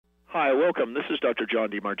Hi, welcome. This is Dr.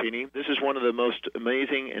 John DeMartini. This is one of the most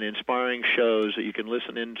amazing and inspiring shows that you can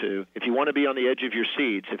listen into. If you want to be on the edge of your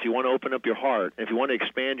seats, if you want to open up your heart, if you want to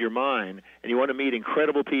expand your mind, and you want to meet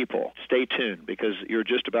incredible people, stay tuned because you're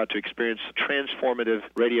just about to experience a transformative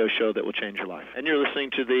radio show that will change your life. And you're listening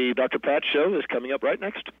to the Dr. Pat Show that's coming up right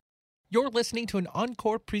next. You're listening to an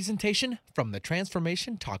encore presentation from the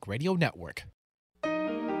Transformation Talk Radio Network.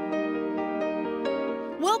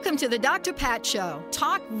 Welcome to the Dr. Pat Show.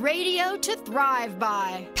 Talk radio to thrive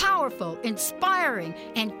by. Powerful, inspiring,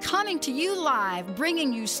 and coming to you live,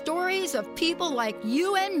 bringing you stories of people like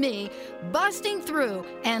you and me busting through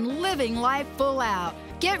and living life full out.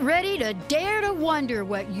 Get ready to dare to wonder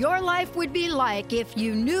what your life would be like if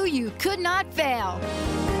you knew you could not fail.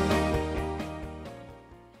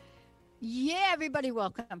 Yeah, everybody,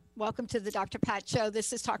 welcome. Welcome to the Dr. Pat Show.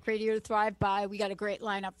 This is Talk Radio to Thrive By. We got a great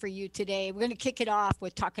lineup for you today. We're going to kick it off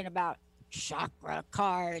with talking about chakra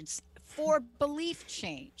cards for belief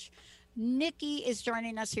change. Nikki is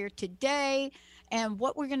joining us here today, and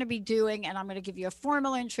what we're going to be doing, and I'm going to give you a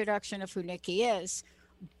formal introduction of who Nikki is,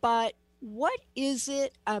 but what is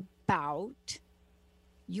it about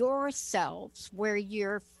yourselves where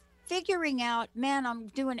you're figuring out, man, I'm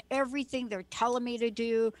doing everything they're telling me to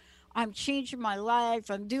do. I'm changing my life,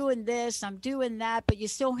 I'm doing this, I'm doing that, but you're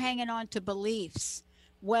still hanging on to beliefs.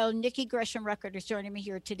 Well, Nikki Gresham Record is joining me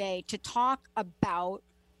here today to talk about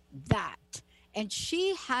that. And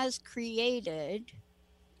she has created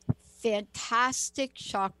fantastic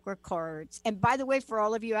chakra cards. And by the way, for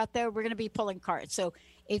all of you out there, we're going to be pulling cards. So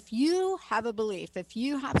if you have a belief, if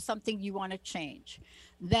you have something you want to change,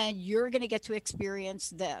 then you're going to get to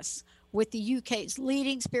experience this with the UK's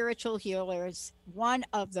leading spiritual healers, one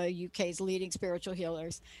of the UK's leading spiritual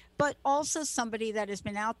healers, but also somebody that has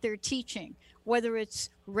been out there teaching, whether it's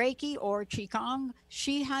Reiki or Qigong.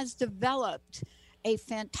 She has developed a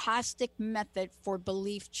fantastic method for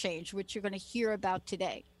belief change, which you're going to hear about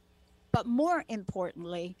today. But more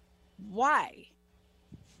importantly, why?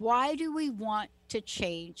 Why do we want to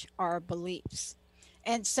change our beliefs?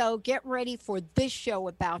 And so get ready for this show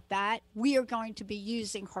about that. We are going to be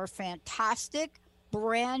using her fantastic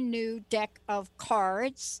brand new deck of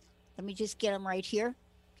cards. Let me just get them right here.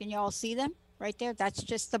 Can you all see them right there? That's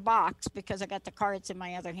just the box because I got the cards in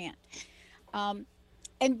my other hand. And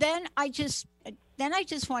then I just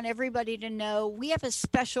want everybody to know we have a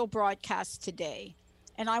special broadcast today,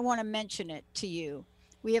 and I want to mention it to you.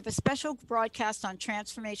 We have a special broadcast on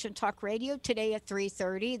Transformation Talk Radio today at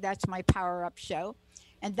 3:30. That's my Power Up show.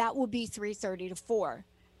 And that will be 3:30 to 4.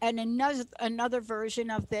 And another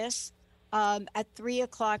version of this at 3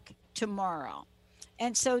 o'clock tomorrow.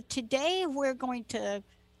 And so today we're going to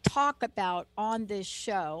talk about on this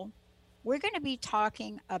show, we're going to be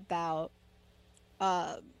talking about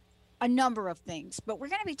a number of things. But we're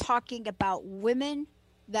going to be talking about women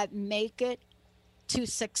that make it to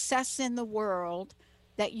success in the world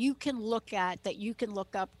that you can look at, that you can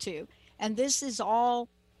look up to. And this is all,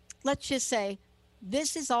 let's just say,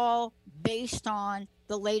 this is all based on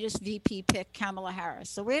the latest VP pick, Kamala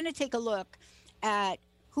Harris. So we're going to take a look at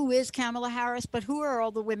who is Kamala Harris, but who are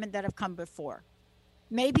all the women that have come before.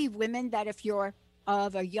 Maybe women that if you're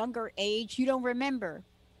of a younger age, you don't remember.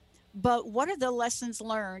 But what are the lessons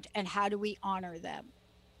learned and how do we honor them?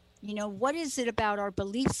 You know, what is it about our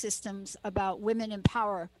belief systems about women in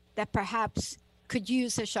power that perhaps could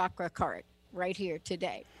use a chakra card right here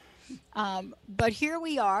today? But here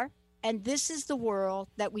we are. And this is the world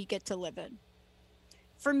that we get to live in.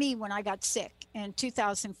 For me, when I got sick in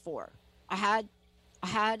 2004, I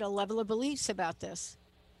had a level of beliefs about this.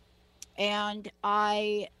 And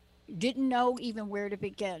I didn't know even where to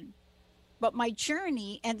begin. But my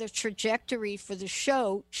journey and the trajectory for the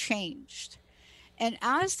show changed. And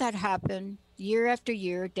as that happened, year after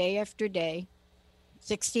year, day after day,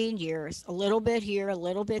 16 years, a little bit here, a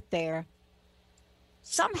little bit there,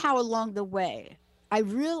 somehow along the way, I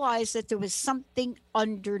realized that there was something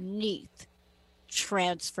underneath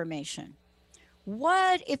transformation.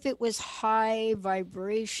 What if it was high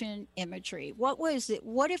vibration imagery? What was it?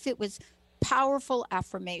 What if it was powerful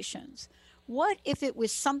affirmations? What if it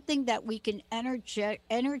was something that we can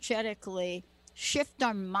energetically shift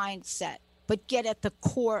our mindset, but get at the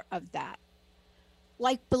core of that?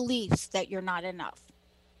 Like beliefs that you're not enough,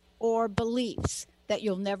 or beliefs that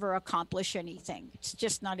you'll never accomplish anything. It's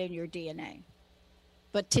just not in your DNA.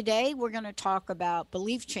 But today we're going to talk about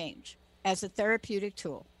belief change as a therapeutic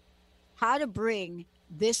tool, how to bring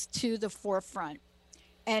this to the forefront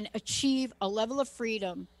and achieve a level of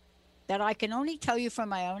freedom that I can only tell you from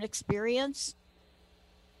my own experience.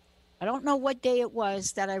 I don't know what day it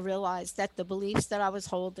was that I realized that the beliefs that I was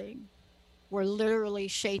holding were literally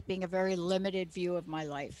shaping a very limited view of my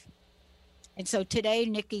life. And so today,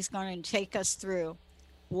 Nikki's going to take us through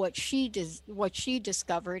what she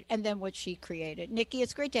discovered, and then what she created. Nikki,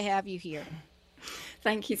 it's great to have you here.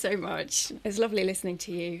 Thank you so much. It's lovely listening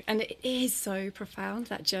to you. And it is so profound,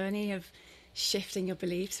 that journey of shifting your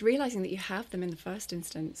beliefs, realizing that you have them in the first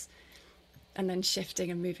instance, and then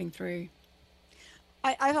shifting and moving through.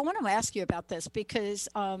 I want to ask you about this because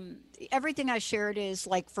everything I shared is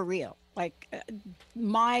like for real. Like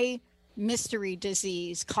my mystery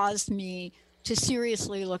disease caused me to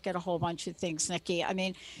seriously look at a whole bunch of things, Nikki. I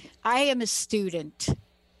mean, I am a student.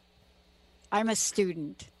 I'm a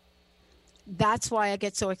student. That's why I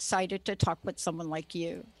get so excited to talk with someone like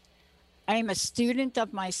you. I am a student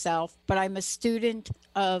of myself, but I'm a student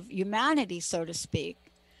of humanity, so to speak.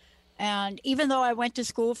 And even though I went to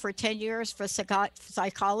school for 10 years for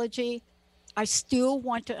psychology, I still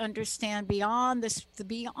want to understand beyond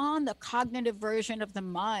the cognitive version of the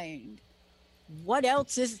mind. What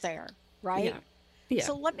else is there? Right? Yeah.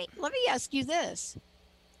 So let me ask you this.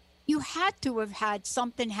 You had to have had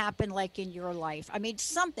something happen like in your life. I mean,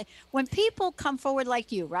 something. When people come forward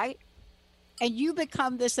like you, right? And you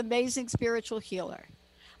become this amazing spiritual healer.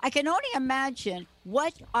 I can only imagine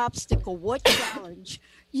what obstacle, what challenge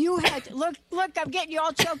you had. Look, I'm getting you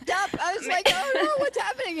all choked up. I was like, oh no, what's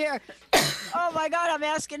happening here? Oh my God, I'm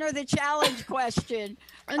asking her the challenge question.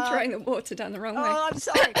 I'm throwing the water down the wrong way. Oh, I'm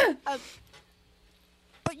sorry.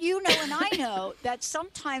 But you know, and I know that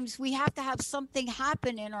sometimes we have to have something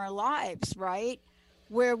happen in our lives, right?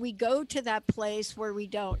 Where we go to that place where we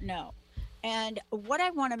don't know. And what I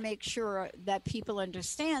want to make sure that people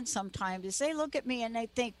understand sometimes is they look at me and they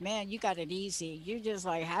think, man, you got it easy. You're just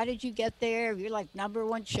like, how did you get there? You're like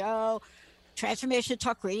 #1 show, Transformation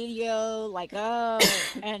Talk Radio, like, oh.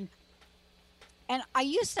 And I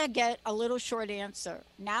used to get a little short answer.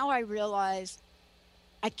 Now I realize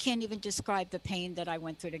I can't even describe the pain that I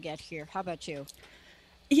went through to get here. How about you?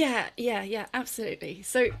 Yeah, absolutely.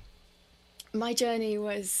 So my journey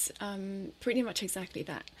was pretty much exactly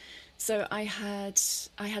that. So I had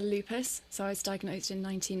lupus. So I was diagnosed in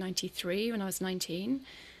 1993 when I was 19.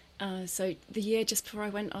 So the year just before I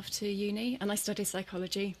went off to uni, and I studied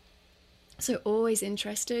psychology. So always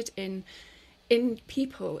interested in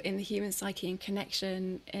people, in the human psyche, in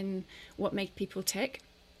connection, in what made people tick.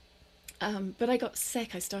 But I got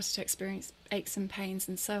sick. I started to experience aches and pains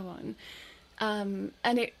and so on.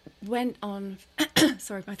 And it went on,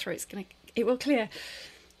 sorry, my throat's it will clear.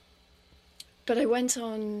 But I went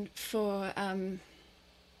on for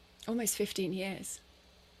almost 15 years.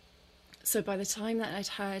 So by the time that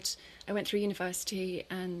I went through university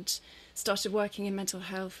and started working in mental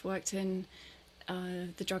health, worked in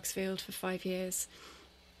the drugs field for 5 years,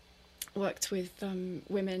 worked with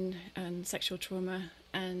women and sexual trauma,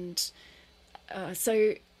 and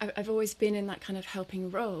so I've always been in that kind of helping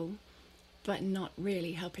role, but not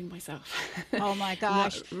really helping myself. Oh my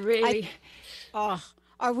gosh. Not really.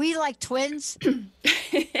 Are we like twins? I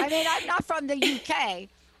mean, I'm not from the UK,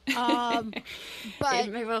 but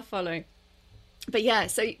it may well follow. But yeah,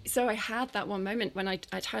 so I had that one moment when I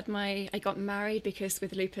got married, because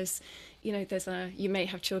with lupus, you know, you may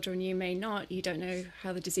have children, you may not. You don't know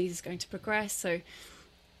how the disease is going to progress. So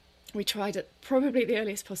we tried at probably the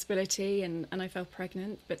earliest possibility, and I fell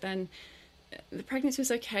pregnant. But then the pregnancy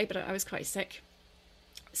was okay, but I was quite sick.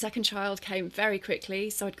 Second child came very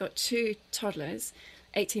quickly, so I'd got 2 toddlers,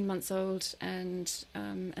 18 months old and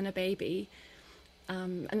a baby.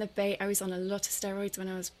 And I was on a lot of steroids when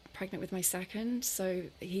I was pregnant with my second, so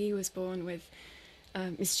he was born with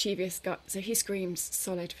mischievous gut, so he screamed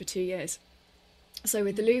solid for 2 years. So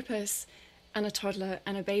with the lupus and a toddler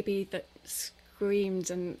and a baby that screamed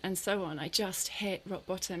and so on, I just hit rock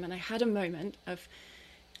bottom, and I had a moment of,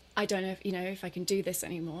 I don't know if I can do this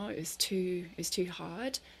anymore. It was too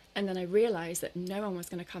hard. And then I realized that no one was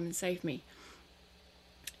going to come and save me.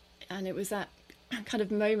 And it was that kind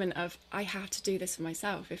of moment of, I have to do this for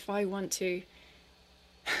myself. If I want to,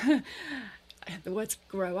 the words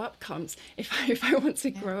grow up comes. If I want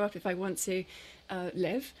to grow up, if I want to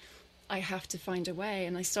live, I have to find a way.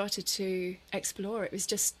 And I started to explore. It was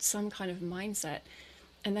just some kind of mindset.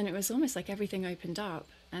 And then it was almost like everything opened up,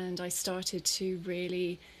 and I started to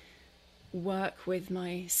really work with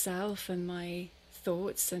myself and my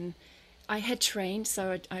thoughts. And I had trained,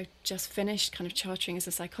 so I just finished kind of chartering as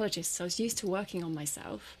a psychologist, so I was used to working on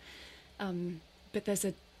myself. But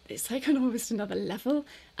it's like almost another level,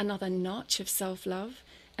 another notch of self-love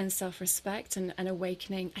and self-respect and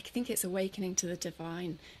awakening. I think it's awakening to the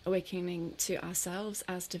divine, awakening to ourselves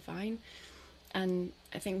as divine. And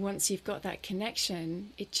I think once you've got that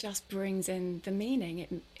connection, it just brings in the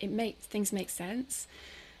meaning. It makes things make sense.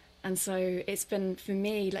 And so it's been, for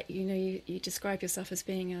me, like, you describe yourself as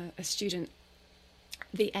being a student.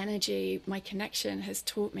 The energy, my connection has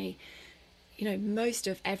taught me, most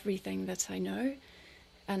of everything that I know.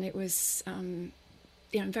 And it was, I'm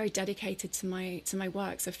very dedicated to my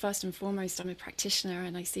work. So first and foremost, I'm a practitioner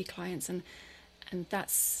and I see clients, and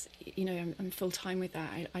that's, I'm full time with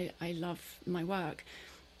that. I love my work.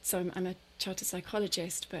 So I'm a chartered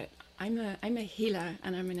psychologist, but I'm a healer,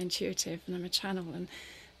 and I'm an intuitive, and I'm a channel, and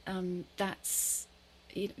it's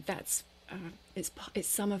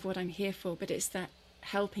some of what I'm here for. But it's that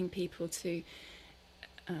helping people to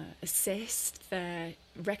assist their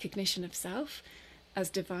recognition of self as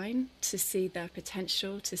divine, to see their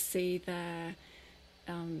potential, to see their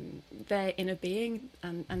inner being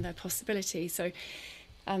and their possibility. So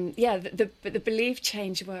the belief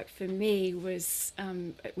change work for me was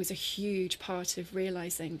it was a huge part of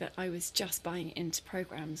realizing that I was just buying into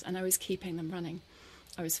programs and I was keeping them running.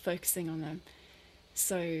 I was focusing on them.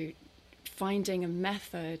 So finding a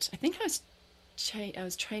method, I think I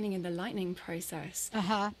was training in the lightning process,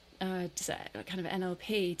 kind of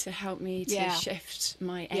NLP, to help me to shift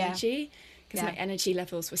my energy, because my energy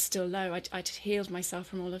levels were still low. I'd healed myself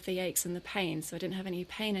from all of the aches and the pain, so I didn't have any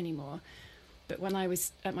pain anymore. But when I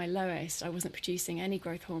was at my lowest, I wasn't producing any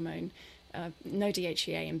growth hormone, no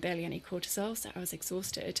DHEA, and barely any cortisol, so I was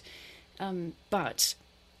exhausted. But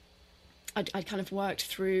I'd kind of worked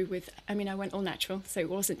through with, I went all natural, so it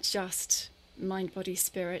wasn't just mind, body,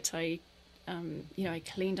 spirit. I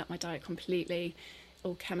cleaned up my diet completely.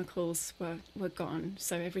 All chemicals were gone,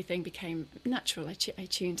 so everything became natural. I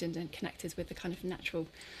tuned in and connected with the kind of natural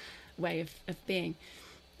way of being.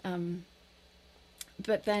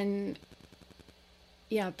 But then,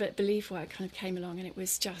 but belief work kind of came along, and it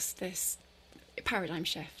was just this paradigm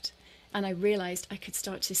shift. And I realized I could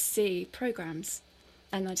start to see programs,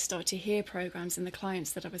 and I'd start to hear programs in the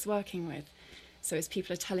clients that I was working with. So as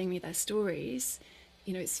people are telling me their stories,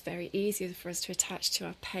 it's very easy for us to attach to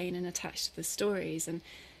our pain and attach to the stories. And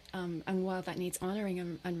while that needs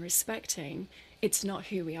honoring and respecting, it's not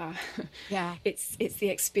who we are. Yeah. It's the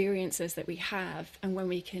experiences that we have. And when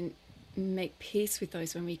we can make peace with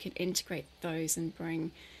those, when we can integrate those and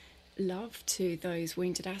bring love to those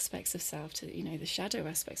wounded aspects of self, to, the shadow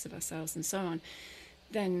aspects of ourselves and so on,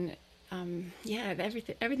 then,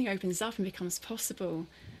 everything opens up and becomes possible.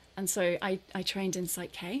 And so I trained in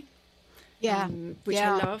Psych K. Which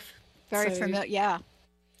I love. Very familiar.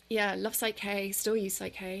 Yeah, love Psych K, still use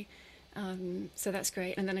Psych K. So that's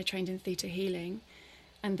great. And then I trained in Theta Healing.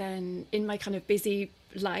 And then in my kind of busy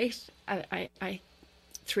life, I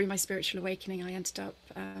through my spiritual awakening, I ended up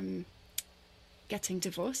getting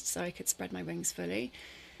divorced so I could spread my wings fully.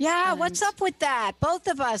 Yeah, what's up with that? Both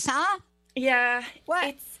of us, huh? Yeah.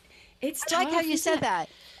 What? It's I tough, like how you said that.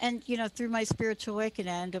 And, through my spiritual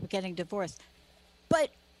awakening, I ended up getting divorced. But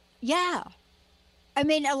yeah, a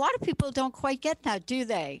lot of people don't quite get that, do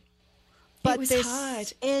they? But it was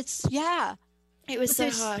hard. It was so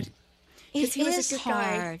hard. It is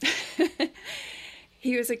hard.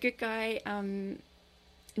 He was a good guy.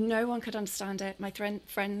 No one could understand it. My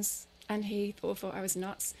friends and he all thought I was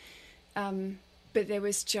nuts. But there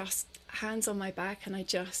was just hands on my back, and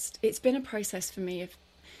it's been a process for me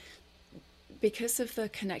because of the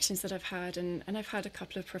connections that I've had, and I've had a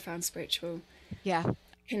couple of profound spiritual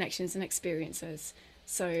connections and experiences.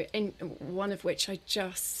 So in one of which I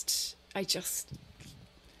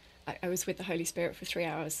was with the Holy Spirit for 3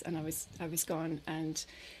 hours, and I was gone, and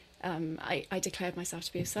I declared myself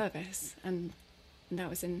to be of service, and that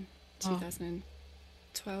was in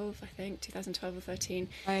 2012, I think, 2012 or 13.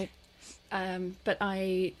 Right.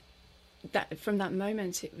 But from that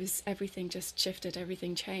moment, it was everything just shifted,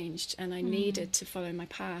 everything changed, and I needed to follow my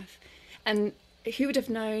path. And who would have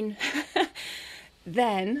known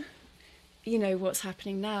then, what's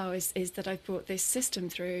happening now is that I've brought this system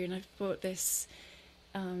through, and I've brought this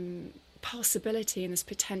possibility and this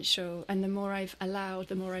potential. And the more I've allowed,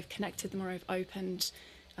 the more I've connected, the more I've opened,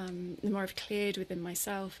 the more I've cleared within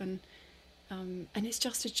myself. And it's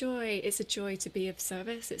just a joy. It's a joy to be of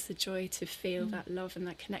service. It's a joy to feel that love and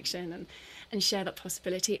that connection, and share that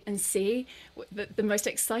possibility, and see. The most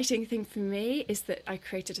exciting thing for me is that I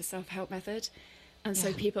created a self-help method. And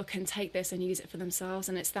so people can take this and use it for themselves.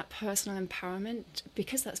 And it's that personal empowerment,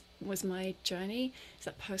 because that was my journey. It's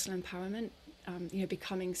that personal empowerment,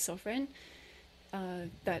 becoming sovereign,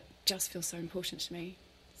 that just feels so important to me.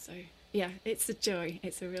 So, yeah, it's a joy.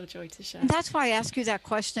 It's a real joy to share. And that's why I ask you that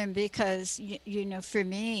question, because, for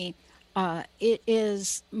me, it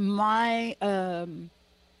is my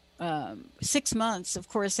 6 months, of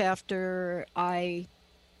course, after I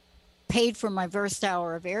paid for my first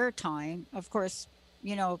hour of airtime, of course,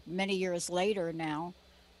 many years later now,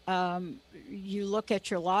 you look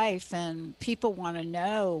at your life and people want to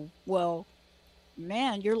know, well,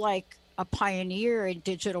 man, you're like a pioneer in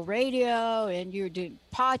digital radio and you're doing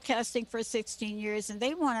podcasting for 16 years and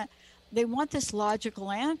they want this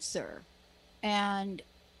logical answer. And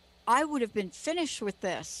I would have been finished with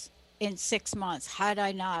this in 6 months had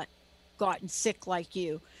I not gotten sick like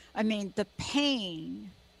you. I mean, the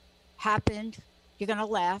pain happened, you're going to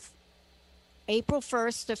laugh, April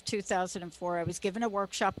 1st of 2004. I was given a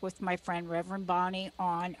workshop with my friend Reverend Bonnie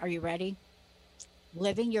on, are you ready?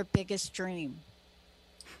 Living your biggest dream.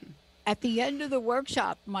 At the end of the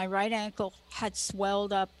workshop, my right ankle had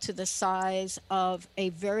swelled up to the size of a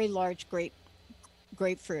very large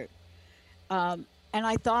grapefruit. And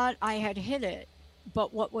I thought I had hit it.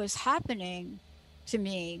 But what was happening to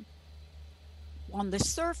me on the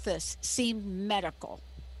surface seemed medical,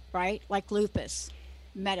 right? Like lupus,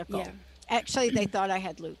 medical. Yeah. Actually, they thought I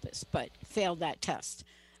had lupus, but failed that test.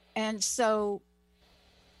 And so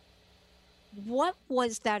what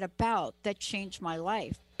was that about that changed my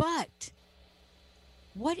life? But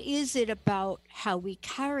what is it about how we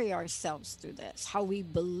carry ourselves through this, how we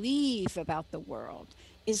believe about the world?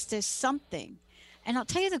 Is there something? And I'll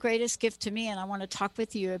tell you the greatest gift to me, and I want to talk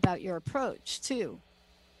with you about your approach too.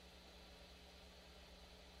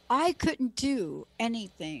 I couldn't do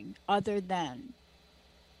anything other than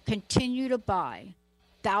continue to buy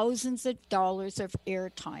thousands of dollars of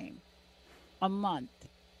airtime a month.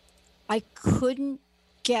 I couldn't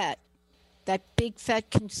get that big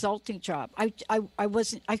fat consulting job. I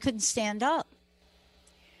couldn't stand up.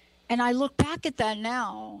 And I look back at that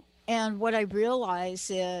now, and what I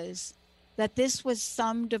realize is that this was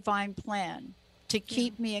some divine plan to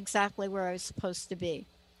keep me exactly where I was supposed to be.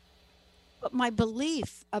 But my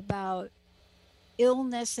belief about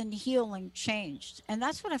illness and healing changed. And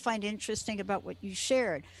that's what I find interesting about what you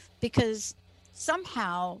shared, because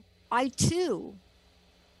somehow I too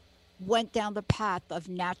went down the path of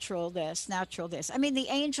natural this. I mean, the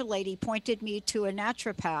angel lady pointed me to a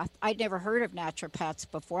naturopath. I'd never heard of naturopaths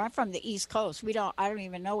before. I'm from the East Coast. I don't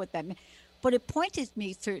even know what that means. But it pointed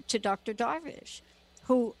me to Dr. Darvish,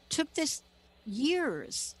 who took this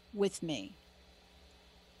years with me.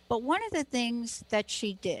 But one of the things that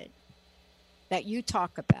she did that you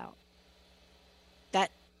talk about that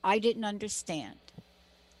I didn't understand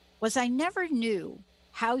was I never knew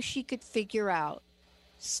how she could figure out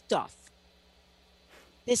stuff.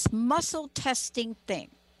 This muscle testing thing.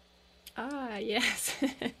 Ah, yes.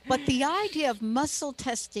 But the idea of muscle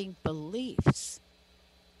testing beliefs,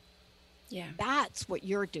 Yeah. that's what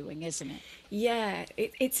you're doing, isn't it? Yeah,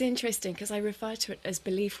 it's interesting because I refer to it as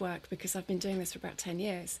belief work because I've been doing this for about 10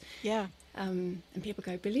 years. Yeah. And people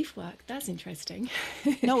go, belief work, that's interesting.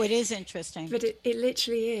 No, it is interesting. But it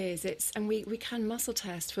literally is. And we can muscle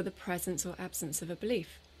test for the presence or absence of a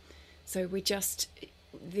belief. So we just,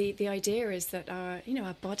 the idea is that our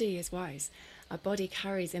body is wise. Our body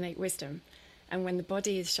carries innate wisdom. And when the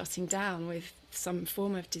body is shutting down with some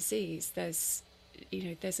form of disease, there's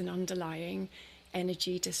an underlying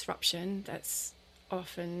energy disruption that's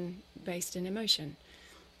often based in emotion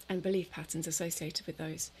and belief patterns associated with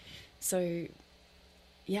those. So,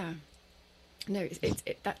 yeah, no,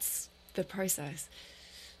 that's the process.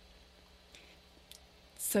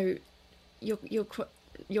 So,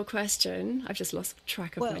 your question, I've just lost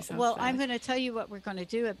track of myself. Well, there. I'm going to tell you what we're going to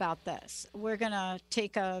do about this. We're going to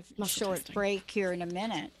take a Muscle short testing. break here in a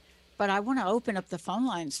minute, but I want to open up the phone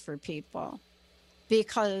lines for people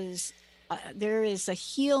because there is a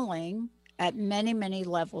healing at many, many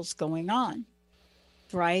levels going on,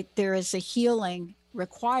 right? There is a healing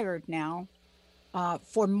required now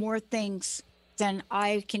for more things than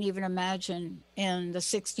I can even imagine. In the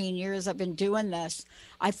 16 years I've been doing this,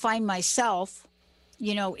 I find myself,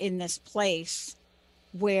 in this place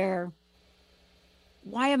where,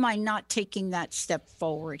 why am I not taking that step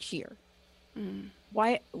forward here?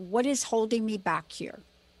 What is holding me back here,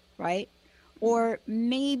 right? Or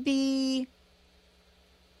maybe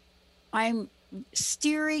I'm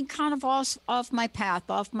steering kind of off my path,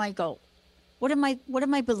 off my goal. What am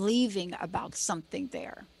I believing about something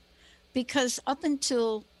there? Because up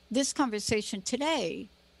until this conversation today,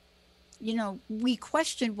 we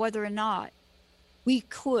questioned whether or not we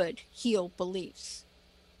could heal beliefs.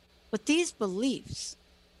 But these beliefs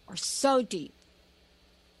are so deep.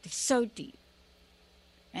 They're so deep.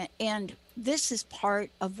 And this is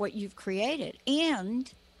part of what you've created.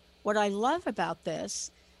 And what I love about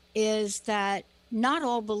this is that not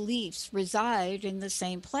all beliefs reside in the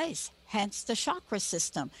same place, hence the chakra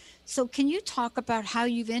system. So, can you talk about how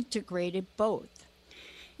you've integrated both?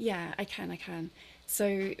 Yeah, I can.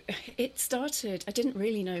 So it started, I didn't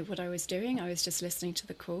really know what I was doing. I was just listening to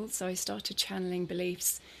the call. So I started channeling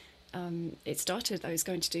beliefs. It started, I was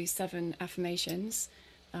going to do 7 affirmations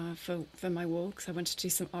for my wall because I wanted to do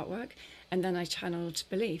some artwork. And then I channeled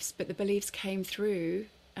beliefs. But the beliefs came through,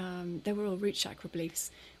 they were all root chakra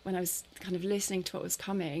beliefs. When I was kind of listening to what was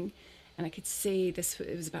coming, and I could see this,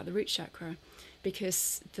 it was about the root chakra,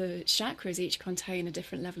 because the chakras each contain a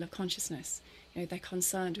different level of consciousness. You know, they're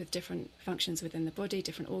concerned with different functions within the body,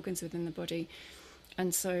 different organs within the body.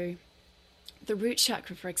 And so the root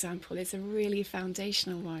chakra, for example, is a really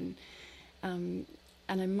foundational one. And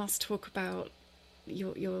I must talk about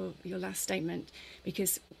your last statement,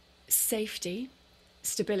 because safety,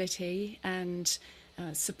 stability, and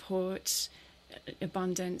support,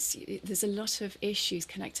 abundance, there's a lot of issues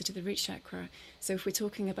connected to the root chakra. So if we're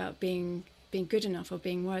talking about being good enough or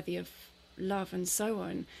being worthy of love and so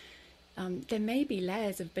on, there may be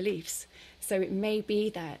layers of beliefs. So it may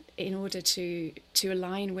be that in order to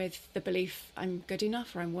align with the belief I'm good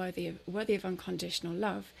enough or I'm worthy of unconditional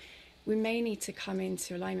love, we may need to come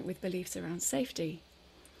into alignment with beliefs around safety,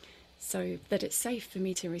 so that it's safe for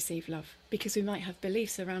me to receive love. Because we might have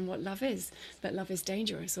beliefs around what love is, that love is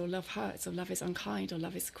dangerous, or love hurts, or love is unkind, or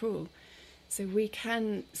love is cruel. So we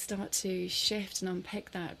can start to shift and unpick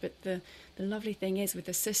that. But the lovely thing is, with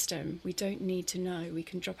the system, we don't need to know. We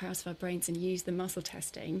can drop out of our brains and use the muscle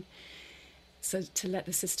testing, so to let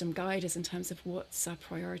the system guide us in terms of what's our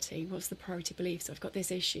priority, what's the priority belief. So I've got this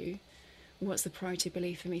issue, what's the priority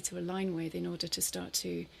belief for me to align with in order to start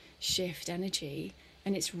to shift energy.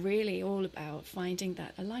 And it's really all about finding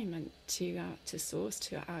that alignment to source,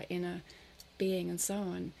 to our inner being, and so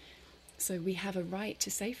on. So we have a right to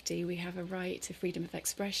safety, we have a right to freedom of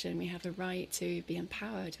expression, we have a right to be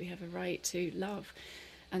empowered, we have a right to love,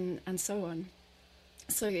 and so on.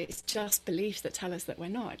 So it's just beliefs that tell us that we're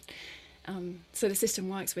not. So the system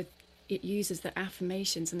works with, it uses the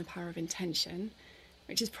affirmations and the power of intention,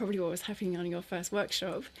 which is probably what was happening on your first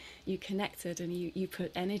workshop. You connected and you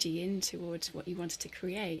put energy in towards what you wanted to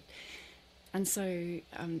create. And so,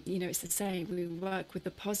 it's the same. We work with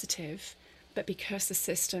the positive, but because the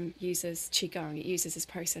system uses Qigong, it uses this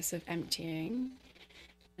process of emptying,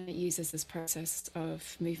 and it uses this process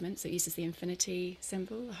of movement. So it uses the infinity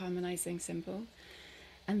symbol, the harmonizing symbol.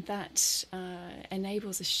 And that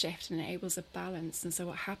enables a shift and enables a balance. And so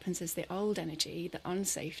what happens is the old energy, the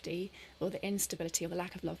unsafety, or the instability, or the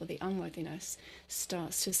lack of love, or the unworthiness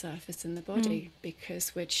starts to surface in the body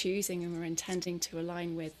because we're choosing and we're intending to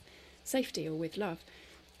align with safety or with love.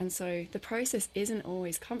 And so the process isn't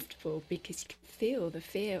always comfortable because you can feel the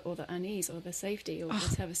fear or the unease or the safety or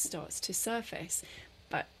whatever starts to surface.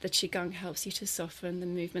 But the Qigong helps you to soften, the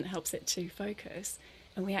movement helps it to focus.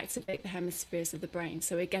 And we activate the hemispheres of the brain.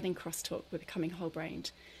 So we're getting crosstalk, we're becoming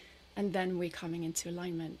whole-brained. And then we're coming into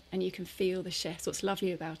alignment. And you can feel the shifts. What's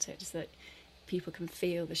lovely about it is that people can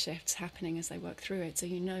feel the shifts happening as they work through it. So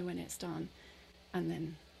you know when it's done. And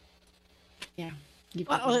then, yeah.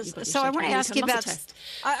 I want to ask you about,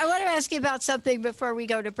 I want to ask you about something before we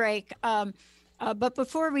go to break. But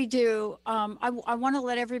before we do, I want to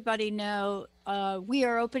let everybody know we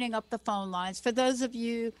are opening up the phone lines. For those of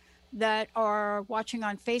you that are watching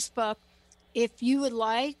on Facebook, if you would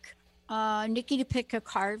like Nikki to pick a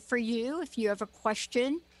card for you, if you have a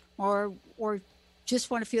question or just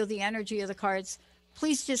want to feel the energy of the cards,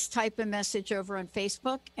 please just type a message over on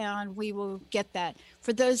Facebook and we will get that.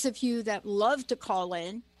 For those of you that love to call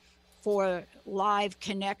in for live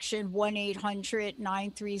connection,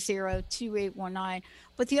 1-800-930-2819.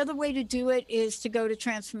 But the other way to do it is to go to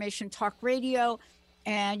Transformation Talk Radio,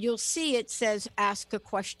 and you'll see it says ask a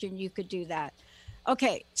question. You could do that.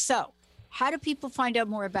 Okay, so how do people find out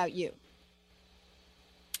more about you?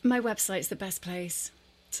 My website's the best place.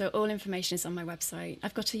 So all information is on my website.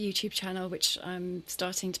 I've got a YouTube channel, which I'm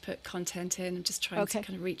starting to put content in. I'm just trying to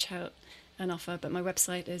kind of reach out and offer. But my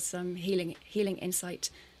website is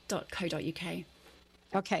healinginsight.co.uk.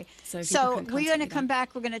 Okay, so we're going to come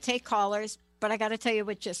back. We're going to take callers, but I got to tell you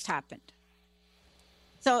what just happened.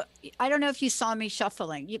 So I don't know if you saw me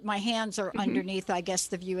shuffling. My hands are underneath, I guess,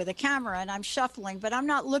 the view of the camera, and I'm shuffling, but I'm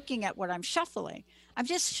not looking at what I'm shuffling. I'm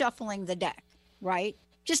just shuffling the deck, right?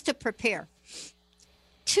 Just to prepare.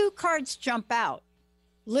 2 cards jump out,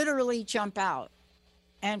 literally jump out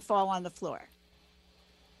and fall on the floor.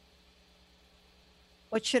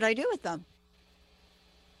 What should I do with them?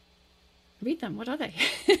 Read them. What are they?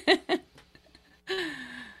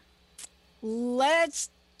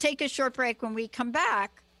 Let's take a short break. When we come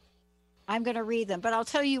back, I'm going to read them, but I'll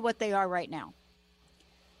tell you what they are right now.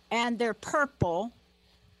 And they're purple.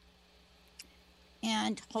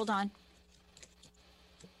 And hold on.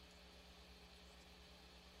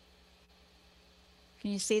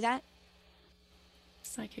 Can you see that?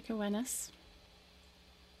 Psychic awareness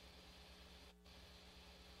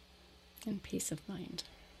and peace of mind.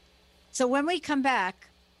 So when we come back,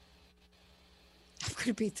 I'm going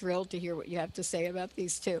to be thrilled to hear what you have to say about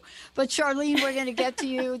these two. But Charlene, we're going to get to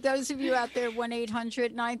you. Those of you out there,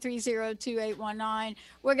 1-800-930-2819.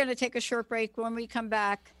 We're going to take a short break. When we come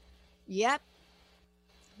back, yep,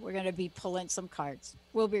 we're going to be pulling some cards.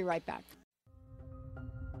 We'll be right back.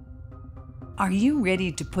 Are you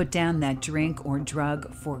ready to put down that drink or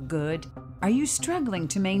drug for good? Are you struggling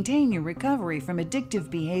to maintain your recovery from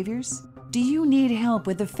addictive behaviors? Do you need help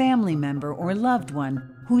with a family member or loved one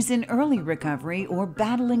who's in early recovery or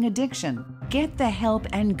battling addiction? Get the help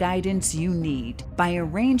and guidance you need by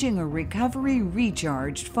arranging a Recovery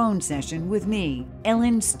Recharged phone session with me,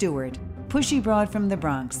 Ellen Stewart, Pushy Broad from the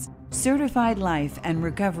Bronx, certified life and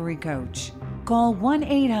recovery coach. Call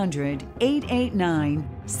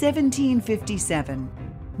 1-800-889-1757.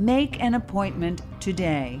 Make an appointment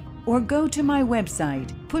today or go to my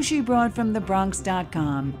website,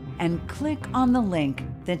 pushybroadfromthebronx.com, and click on the link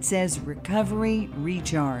that says Recovery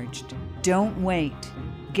Recharged. Don't wait.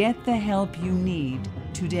 Get the help you need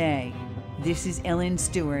today. This is Ellen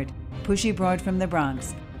Stewart, Pushy Broad from the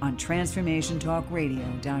Bronx, on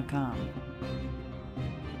TransformationTalkRadio.com.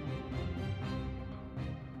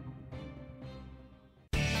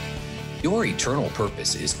 Your eternal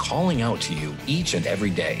purpose is calling out to you each and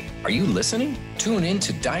every day. Are you listening? Tune in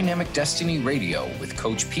to Dynamic Destiny Radio with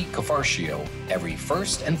Coach Pete Cafarcio every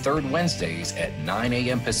first and third Wednesdays at 9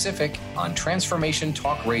 a.m. Pacific on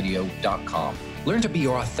TransformationTalkRadio.com. Learn to be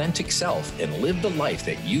your authentic self and live the life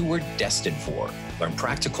that you were destined for. Learn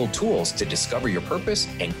practical tools to discover your purpose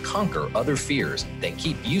and conquer other fears that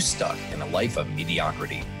keep you stuck in a life of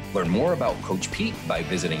mediocrity. Learn more about Coach Pete by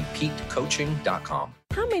visiting PeteCoaching.com.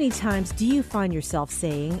 How many times do you find yourself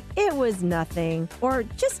saying, "It was nothing," or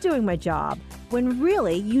 "just doing my job," when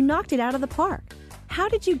really you knocked it out of the park? How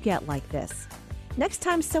did you get like this? Next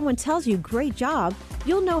time someone tells you "great job,"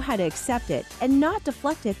 you'll know how to accept it and not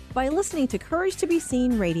deflect it by listening to Courage to be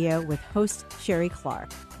Seen Radio with host Sherry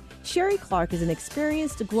Clark. Sherry Clark is an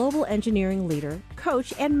experienced global engineering leader,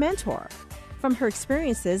 coach, and mentor. From her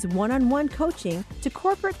experiences one-on-one coaching to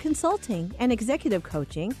corporate consulting and executive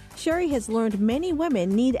coaching, Sherry has learned many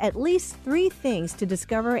women need at least 3 things to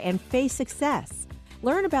discover and face success.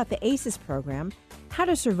 Learn about the ACES program, how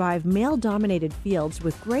to survive male-dominated fields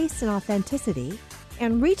with grace and authenticity,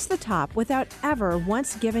 and reach the top without ever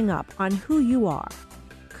once giving up on who you are.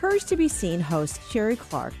 Courage to be Seen host Sherry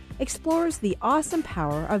Clark explores the awesome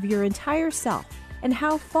power of your entire self and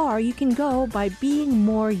how far you can go by being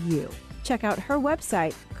more you. Check out her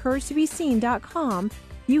website, CourageToBeSeen.com.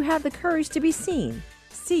 You have the courage to be seen.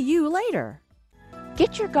 See you later.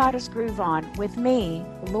 Get your Goddess Groove On with me,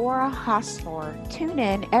 Laura Hosford. Tune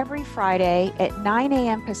in every Friday at 9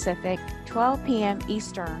 a.m. Pacific, 12 p.m.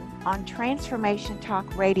 Eastern on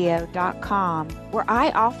TransformationTalkRadio.com, where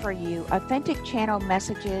I offer you authentic channel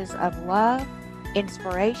messages of love,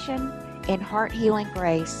 inspiration, and heart-healing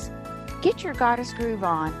grace. Get your Goddess Groove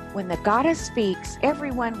On. When the Goddess speaks,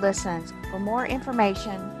 everyone listens. For more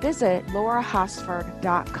information, visit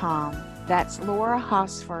LauraHosford.com. That's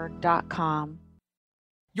LauraHosford.com.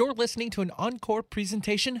 You're listening to an encore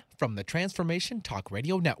presentation from the Transformation Talk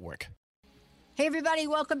Radio Network. Hey, everybody.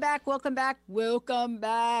 Welcome back. Welcome back. Welcome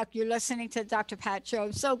back. You're listening to Dr. Pat Show.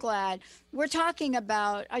 I'm so glad. We're talking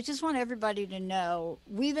about, I just want everybody to know,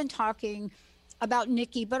 we've been talking about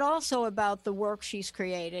Nikki, but also about the work she's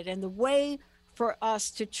created and the way for us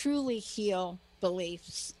to truly heal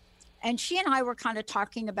beliefs. And she and I were kind of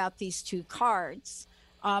talking about these 2 cards,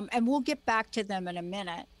 and we'll get back to them in a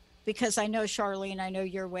minute because I know, Charlene, I know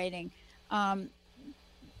you're waiting.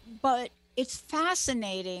 But it's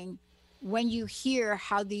fascinating when you hear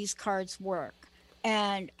how these cards work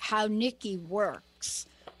and how Nikki works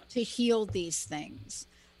to heal these things.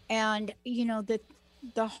 And, you know, the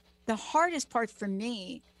hardest part for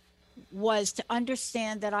me was to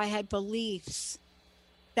understand that I had beliefs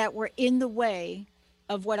that were in the way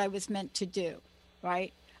of what I was meant to do,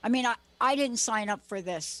 right? I mean, I didn't sign up for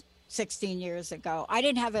this 16 years ago. I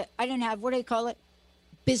didn't have, what do you call it?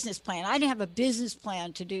 Business plan. I didn't have a business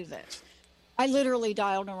plan to do this. I literally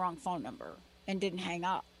dialed the wrong phone number and didn't hang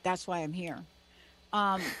up. That's why I'm here.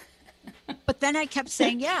 But then I kept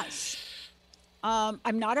saying yes.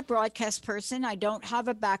 I'm not a broadcast person. I don't have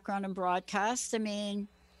a background in broadcast. I mean,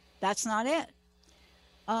 that's not it.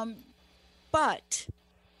 But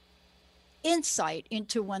insight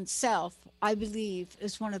into oneself, I believe,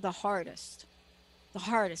 is one of the hardest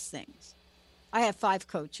things. I have 5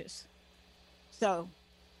 coaches. So,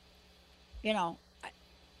 you know,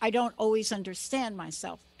 I don't always understand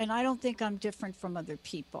myself, and I don't think I'm different from other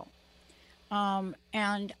people.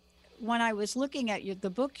 And when I was looking at the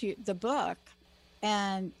book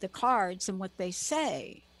and the cards and what they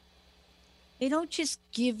say, they don't just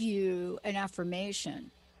give you an affirmation,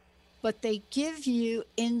 but they give you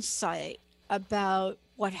insight about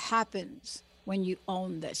what happens when you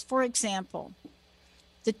own this. For example,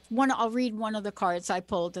 I'll read one of the cards I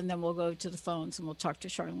pulled, and then we'll go to the phones and we'll talk to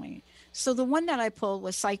Charlene. So the one that I pulled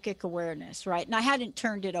was psychic awareness, right? And I hadn't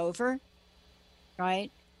turned it over,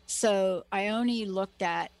 right? So I only looked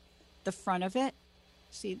at the front of it.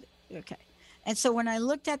 See, okay. And so when I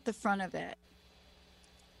looked at the front of it,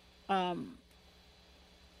 I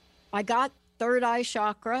got third eye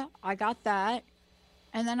chakra. I got that.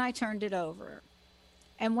 And then I turned it over.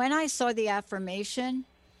 And when I saw the affirmation,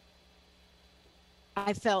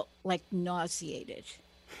 I felt like nauseated.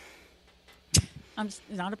 I'm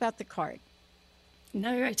not about the card.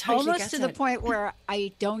 No, I totally almost get to it. the point where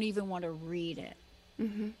I don't even want to read it.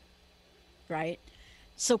 Mm-hmm. Right?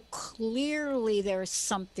 So clearly there's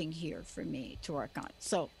something here for me to work on.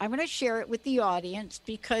 So I'm going to share it with the audience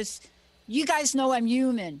because you guys know I'm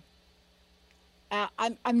human.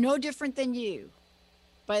 I'm no different than you.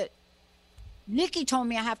 But Nikki told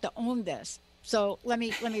me I have to own this. So let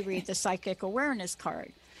me read the psychic awareness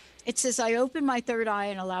card. It says, I open my third eye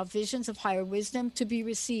and allow visions of higher wisdom to be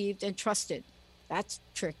received and trusted. That's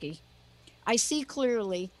tricky. I see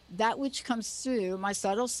clearly that which comes through my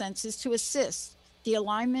subtle senses to assist the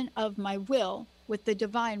alignment of my will with the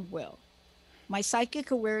divine will. My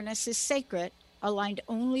psychic awareness is sacred, aligned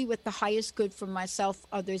only with the highest good for myself,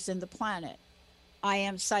 others, and the planet. I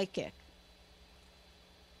am psychic.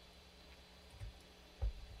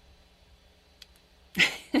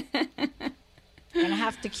 And I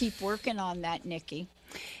have to keep working on that, Nikki.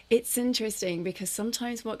 It's interesting because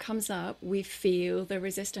sometimes what comes up, we feel the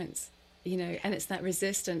resistance, and it's that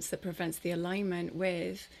resistance that prevents the alignment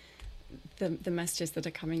with the messages that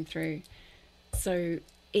are coming through. So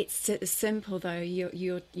it's simple though.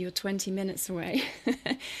 You're 20 minutes away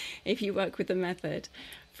if you work with the method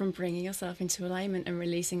from bringing yourself into alignment and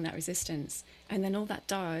releasing that resistance. And then all that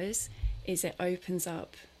does is it opens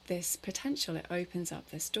up this potential. It opens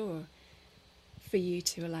up this door for you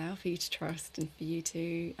to allow, for you to trust, and for you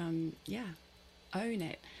to own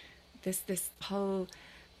it. This whole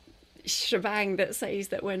shebang that says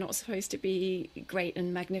that we're not supposed to be great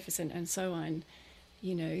and magnificent and so on,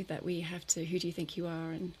 that we have to, who do you think you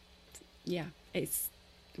are? And we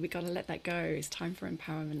got to let that go. It's time for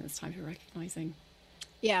empowerment. It's time for recognizing.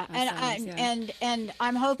 Yeah, and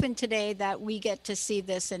I'm hoping today that we get to see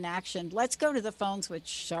this in action. Let's go to the phones with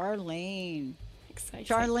Charlene. Exciting.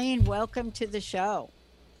 Charlene, welcome to the show.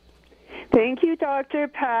 Thank you, Dr.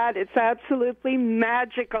 Pat. It's absolutely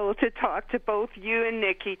magical to talk to both you and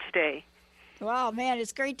Nikki today. Wow, man,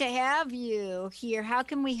 it's great to have you here. How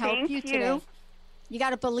can we help you today? You. You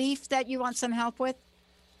got a belief that you want some help with?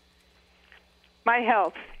 My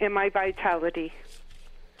health and my vitality.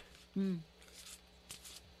 I'm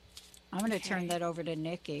going to turn that over to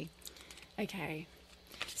Nikki. Okay.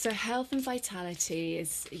 So health and vitality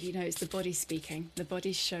is, it's the body speaking. The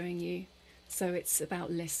body's showing you. So it's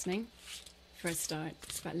about listening for a start.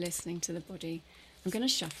 It's about listening to the body. I'm going to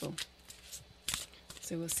shuffle.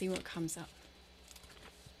 So we'll see what comes up.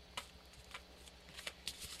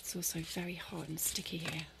 It's also very hot and sticky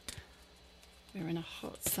here. We're in a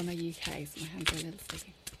hot summer UK, so my hands are a little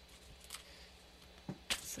sticky.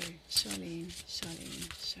 So Charlene,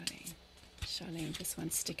 this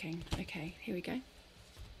one's sticking. Okay, here we go.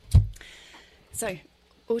 So,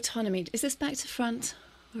 autonomy. Is this back to front,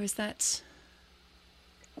 or is that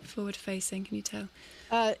forward facing? Can you tell?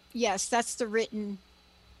 Yes, that's the written.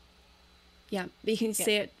 Yeah, but you can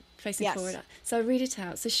see it facing forward. So I'll read it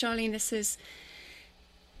out. So Charlene, this is,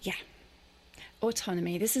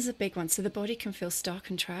 autonomy. This is a big one. So the body can feel stuck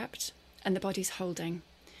and trapped, and the body's holding.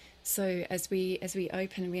 So as we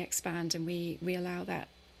open and we expand and we allow that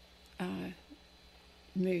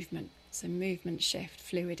movement, so movement, shift,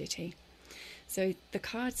 fluidity. So the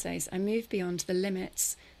card says, I move beyond the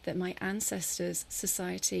limits that my ancestors,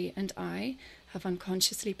 society, and I have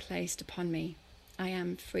unconsciously placed upon me. I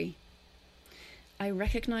am free. I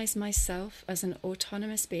recognize myself as an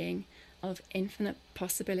autonomous being of infinite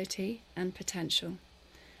possibility and potential.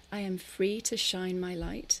 I am free to shine my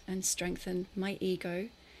light and strengthen my ego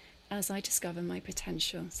as I discover my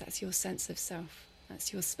potential. So that's your sense of self.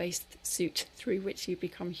 That's your space suit through which you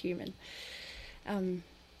become human.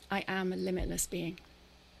 I am a limitless being.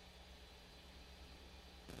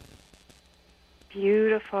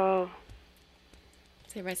 Beautiful.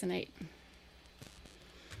 Does it resonate?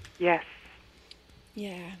 Yes.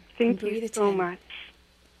 Yeah. Thank you so much.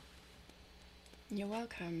 You're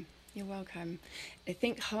welcome. You're welcome. I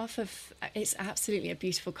think it's absolutely a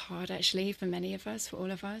beautiful card, actually, for many of us, for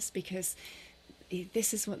all of us, because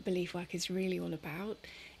this is what belief work is really all about.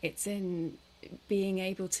 It's in being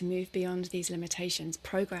able to move beyond these limitations.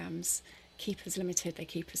 Programs keep us limited, they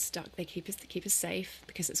keep us stuck, they keep us safe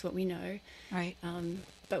because it's what we know. Right.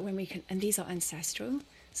 But when we can, and these are ancestral.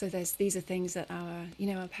 So these are things that our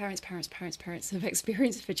parents have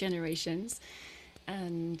experienced for generations,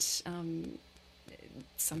 and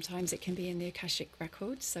sometimes it can be in the Akashic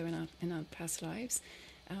records, so in our past lives,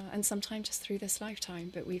 and sometimes just through this lifetime.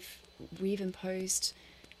 But we've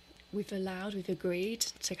agreed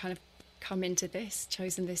to kind of come into this,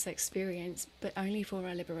 chosen this experience, but only for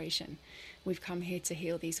our liberation. We've come here to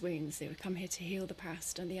heal these wounds. We've come here to heal the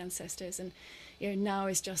past and the ancestors. And now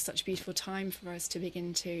is just such a beautiful time for us to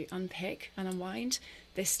begin to unpick and unwind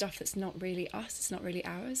this stuff that's not really us, it's not really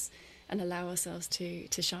ours, and allow ourselves to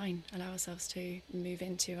shine, allow ourselves to move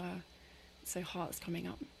into our heart's coming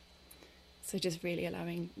up. So just really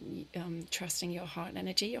allowing, trusting your heart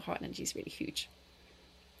energy. Your heart energy is really huge.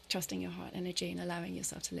 Trusting your heart energy and allowing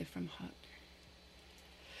yourself to live from heart.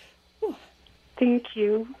 Ooh. Thank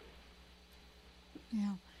you.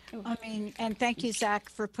 Yeah. I mean, and thank you, Zach,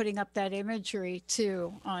 for putting up that imagery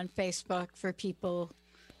too on Facebook for people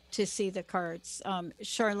to see the cards.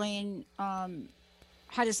 Charlene,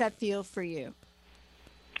 how does that feel for you?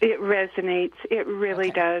 It resonates. It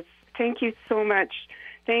really does. Thank you so much.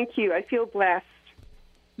 Thank you. I feel blessed.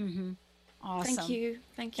 Mm-hmm. Awesome. Thank you.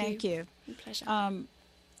 Thank you. My pleasure.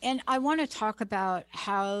 And I want to talk about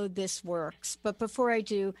how this works. But before I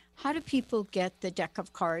do, how do people get the deck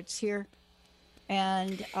of cards here?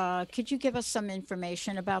 And could you give us some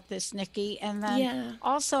information about this, Nikki? And then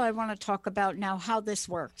also I want to talk about now how this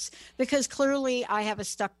works, because clearly I have a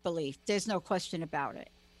stuck belief. There's no question about it.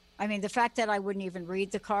 I mean, the fact that I wouldn't even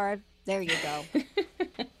read the card, there you go.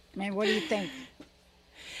 I mean, what do you think?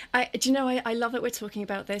 I love that we're talking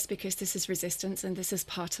about this, because this is resistance and this is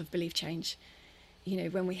part of belief change.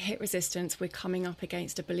 When we hit resistance, we're coming up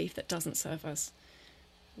against a belief that doesn't serve us.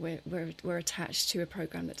 We're attached to a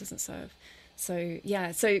program that doesn't serve. So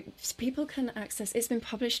people can access, it's been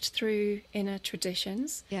published through Inner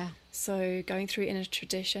Traditions. Yeah. So going through Inner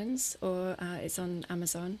Traditions, or it's on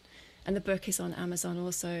Amazon, and the book is on Amazon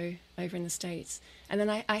also over in the States. And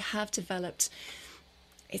then I have developed,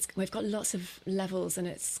 we've got lots of levels and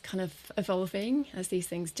it's kind of evolving as these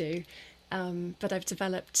things do. But I've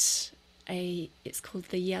developed it's called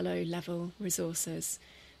the Yellow Level Resources.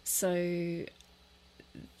 So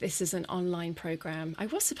this is an online program. I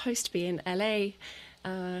was supposed to be in LA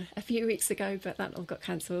a few weeks ago, but that all got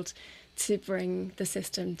cancelled, to bring the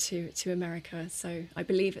system to America. So I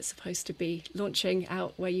believe it's supposed to be launching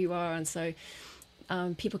out where you are. And so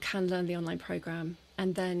people can learn the online program.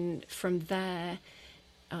 And then from there,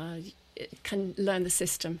 can learn the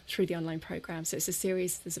system through the online program. So it's a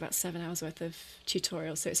series, there's about 7 hours worth of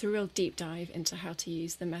tutorials. So it's a real deep dive into how to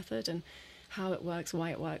use the method and how it works,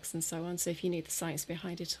 why it works, and so on. So if you need the science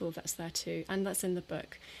behind it all, that's there too. And that's in the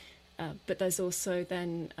book. But there's also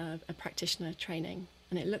then a practitioner training.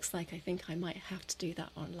 And it looks like I think I might have to do that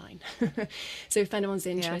online. So if anyone's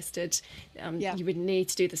interested, you would need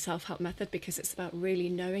to do the self-help method, because it's about really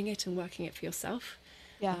knowing it and working it for yourself.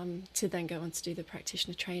 To then go on to do the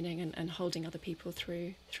practitioner training and holding other people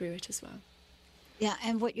through it as well. Yeah,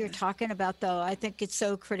 and what you're talking about, though, I think it's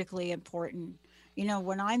so critically important.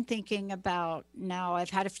 When I'm thinking about now,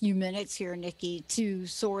 I've had a few minutes here, Nikki, to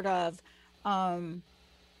sort of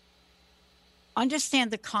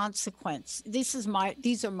understand the consequence. These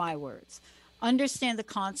are my words. Understand the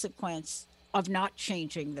consequence of not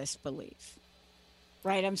changing this belief.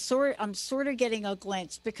 Right? I'm sort of getting a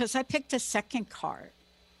glimpse, because I picked a second card.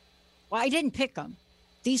 Well, I didn't pick them.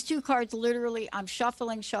 These two cards, literally, I'm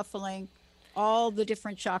shuffling all the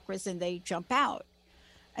different chakras, and they jump out.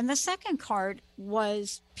 And the second card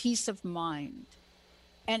was peace of mind.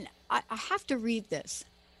 And I have to read this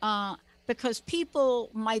because people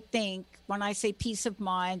might think when I say peace of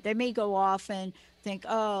mind, they may go off and think,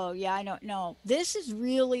 oh, yeah, I don't know. This is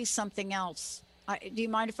really something else. Do you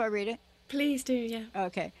mind if I read it? Please do, yeah.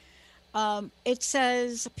 Okay. It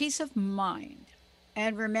says peace of mind.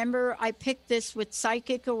 And remember, I picked this with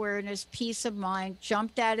psychic awareness, peace of mind,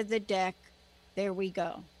 jumped out of the deck. There we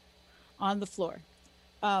go, on the floor.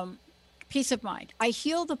 Peace of mind. I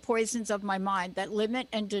heal the poisons of my mind that limit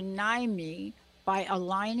and deny me by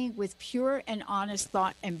aligning with pure and honest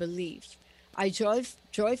thought and belief. I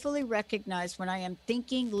joyfully recognize when I am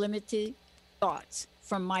thinking limited thoughts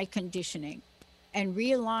from my conditioning and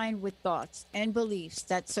realign with thoughts and beliefs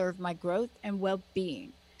that serve my growth and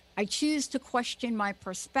well-being. I choose to question my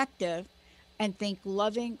perspective and think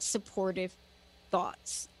loving, supportive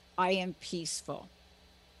thoughts. I am peaceful.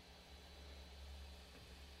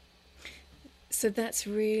 So that's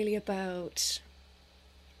really about...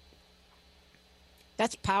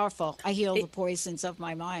 That's powerful. I heal the poisons of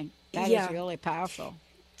my mind. That is really powerful.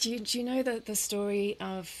 Do you know the story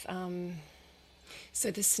of so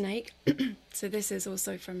the snake? So this is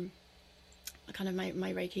also from kind of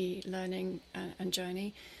my Reiki learning and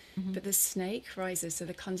journey. Mm-hmm. But the snake rises, so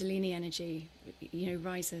the Kundalini energy,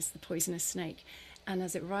 rises, the poisonous snake, and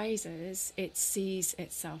as it rises, it sees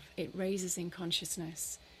itself. It raises in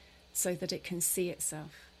consciousness, so that it can see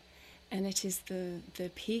itself, and it is the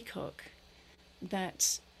peacock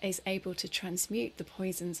that is able to transmute the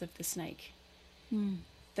poisons of the snake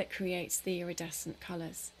that creates the iridescent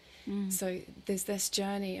colors. So there's this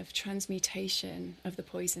journey of transmutation of the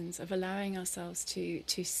poisons, of allowing ourselves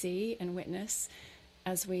to see and witness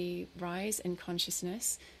as we rise in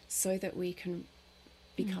consciousness, so that we can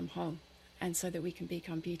become whole, and so that we can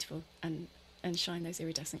become beautiful and shine those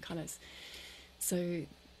iridescent colors. So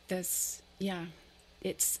there's,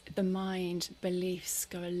 it's the mind, beliefs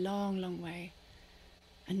go a long, long way.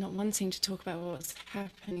 And not wanting to talk about what's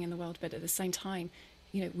happening in the world, but at the same time,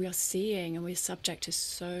 we are seeing and we're subject to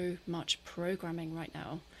so much programming right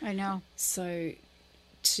now. I know. So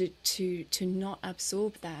to not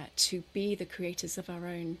absorb that, to be the creators of our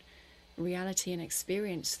own reality and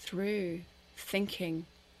experience through thinking,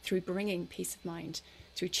 through bringing peace of mind,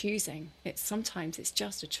 through choosing. Sometimes it's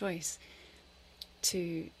just a choice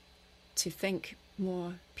to think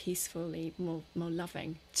more peacefully, more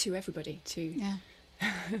loving to everybody.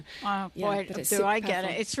 Oh boy, do I get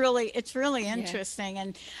it. It's really interesting.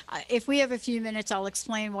 And if we have a few minutes, I'll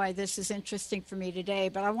explain why this is interesting for me today.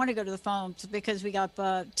 But I want to go to the phones because we got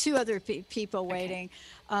two other people waiting.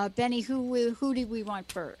 Benny, who do we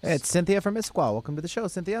want first? It's Cynthia from Issaquah. Welcome to the show,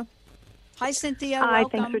 Cynthia. Hi, Cynthia. Hi,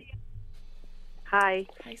 welcome. Hi,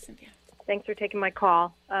 Cynthia. Thanks for taking my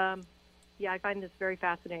call. I find this very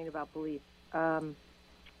fascinating about belief. I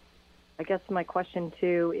guess my question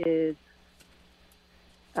too is,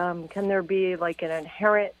 can there be like an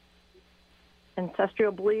inherent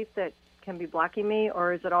ancestral belief that can be blocking me,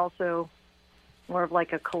 or is it also more of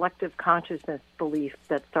like a collective consciousness belief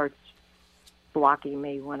that starts blocking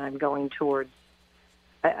me when I'm going towards?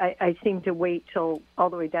 I seem to wait till all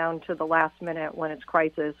the way down to the last minute when it's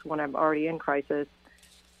crisis, when I'm already in crisis,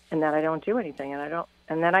 and then I don't do anything,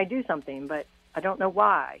 and then I do something, but I don't know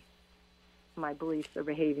why my beliefs are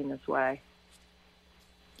behaving this way.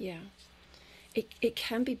 Yeah. It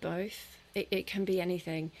can be both. It can be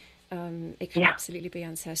anything. It can absolutely be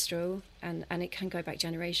ancestral, and it can go back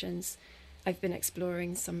generations. I've been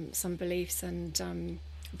exploring some beliefs and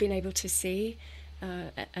been able to see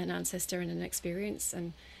an ancestor and an experience,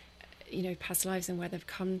 and past lives and where they've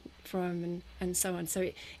come from, and so on. So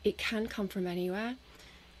it can come from anywhere.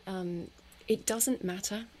 It doesn't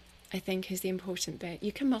matter, I think, is the important bit.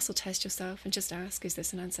 You can muscle test yourself and just ask, is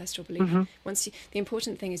this an ancestral belief? Mm-hmm. The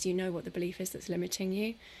important thing is what the belief is that's limiting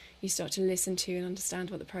you. You start to listen to and understand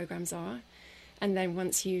what the programs are. And then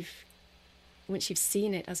once you've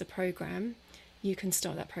seen it as a program, you can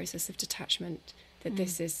start that process of detachment, that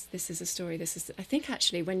this is a story. I think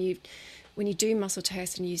actually when you do muscle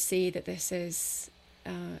test and you see that this is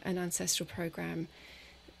an ancestral program,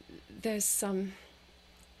 there's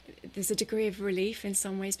a degree of relief in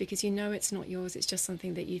some ways, because it's not yours, it's just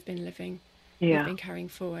something that you've been living, you've been carrying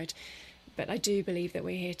forward. But I do believe that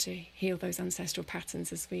we're here to heal those ancestral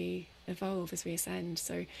patterns as we evolve, as we ascend.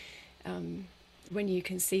 So when you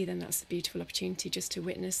can see them, that's a beautiful opportunity just to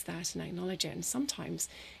witness that and acknowledge it. And sometimes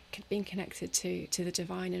being connected to the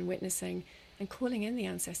divine and witnessing and calling in the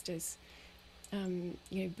ancestors,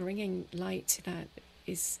 bringing light to that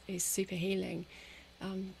is super healing.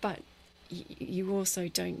 But you also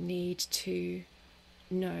don't need to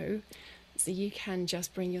know, so you can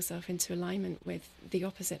just bring yourself into alignment with the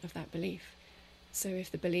opposite of that belief. So if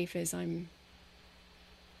the belief is I'm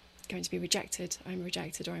going to be rejected, I'm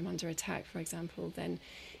rejected, or I'm under attack, for example, then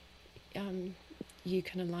you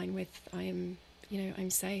can align with I'm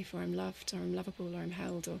safe, or I'm loved, or I'm lovable, or I'm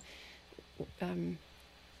held,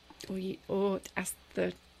 or ask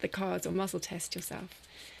the cards or muscle test yourself.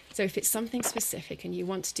 So if it's something specific and you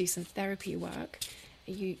want to do some therapy work,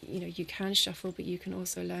 you can shuffle, but you can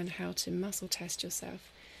also learn how to muscle test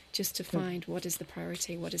yourself, just to find what is the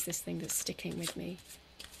priority, what is this thing that's sticking with me.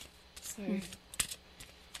 So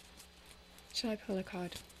Should I pull a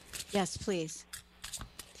card? Yes, please.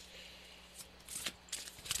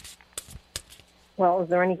 Well, is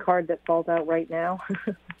there any card that falls out right now?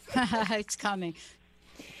 It's coming.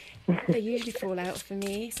 They usually fall out for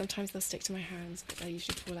me. Sometimes they'll stick to my hands, but they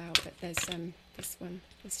usually fall out. But there's this one.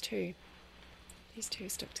 There's two. These two are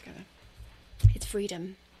stuck together. It's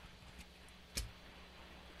freedom.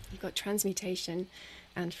 You've got transmutation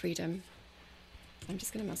and freedom. I'm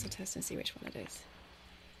just going to muscle test and see which one it is.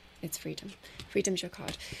 It's freedom. Freedom's your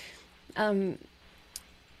card.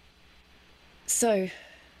 So,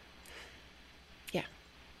 yeah,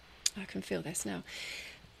 I can feel this now.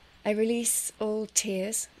 I release all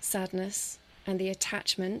tears, sadness, and the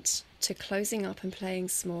attachment to closing up and playing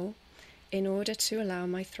small in order to allow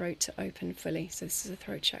my throat to open fully. So this is a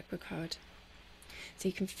throat chakra card. So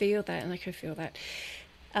you can feel that, and I can feel that.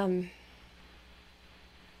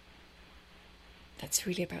 That's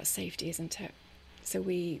really about safety, isn't it? So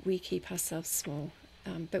we keep ourselves small,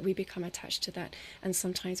 but we become attached to that. And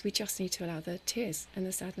sometimes we just need to allow the tears and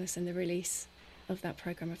the sadness and the release of that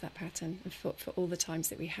program, of that pattern, and for all the times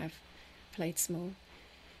that we have played small.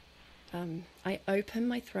 I open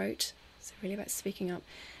my throat, so really about speaking up,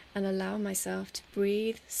 and allow myself to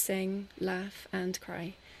breathe, sing, laugh, and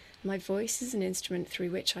cry. My voice is an instrument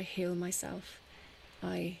through which I heal myself.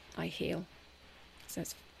 I heal. So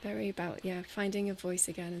it's very about, finding a voice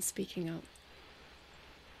again and speaking up.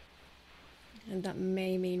 And that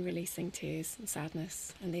may mean releasing tears and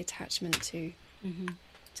sadness and the attachment to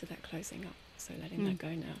that closing up. So letting that go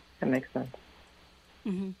now. That makes sense.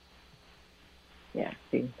 Mm-hmm. Yeah,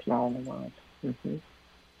 being small in the world. Mm-hmm.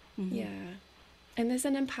 Mm-hmm. Yeah. And there's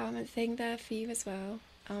an empowerment thing there for you as well.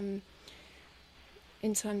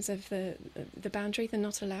 In terms of the boundary, the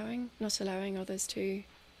not allowing others to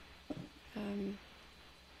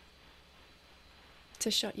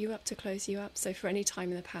shut you up, to close you up. So for any time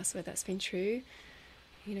in the past where that's been true,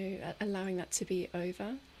 allowing that to be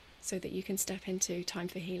over, so that you can step into time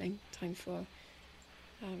for healing, time for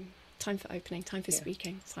opening, time for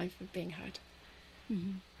speaking, time for being heard.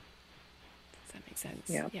 Mm-hmm. Does that make sense?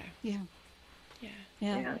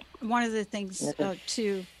 Yeah. One of the things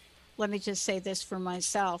too, let me just say this for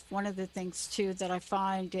myself. One of the things too that I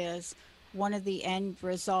find is one of the end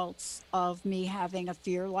results of me having a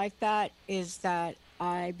fear like that is that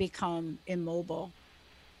I become immobile.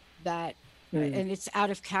 And it's out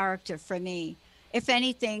of character for me. If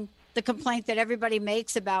anything, the complaint that everybody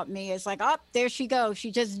makes about me is like, oh, there she goes.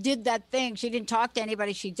 She just did that thing. She didn't talk to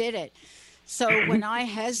anybody. She did it. So when I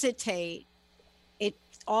hesitate,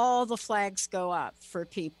 all the flags go up for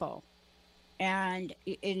people. And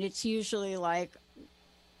it's usually like,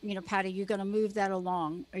 Patty, you're going to move that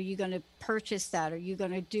along. Are you going to purchase that? Are you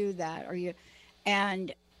going to do that?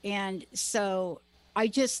 And so I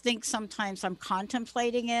just think sometimes I'm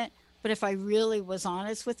contemplating it. But if I really was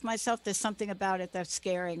honest with myself, there's something about it that's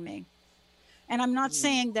scaring me. And I'm not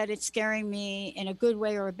saying that it's scaring me in a good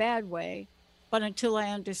way or a bad way, but until I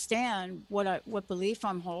understand what belief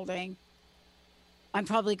I'm holding, I'm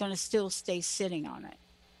probably going to still stay sitting on it.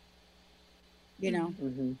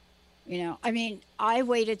 I mean, I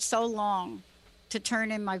waited so long to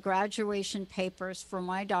turn in my graduation papers for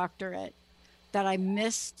my doctorate that I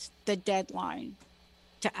missed the deadline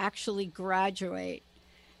to actually graduate.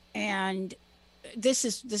 And this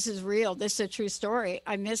is real. This is a true story.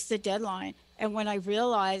 I missed the deadline. And when I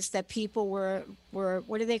realized that people were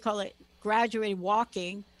what do they call it? Graduated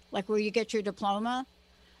walking, like where you get your diploma.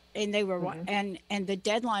 And they were, and the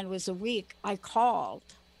deadline was a week. I called,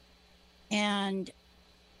 and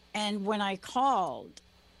when I called,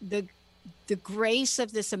 the grace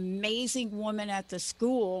of this amazing woman at the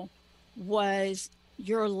school was,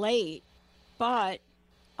 you're late, but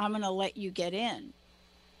I'm going to let you get in.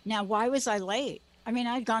 Now, why was I late? I mean,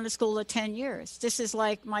 I'd gone to school 10 years. This is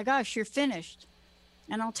like, my gosh, you're finished.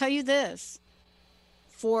 And I'll tell you this,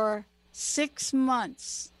 for 6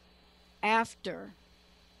 months after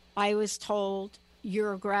I was told,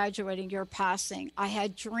 you're graduating, you're passing, I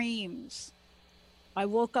had dreams. I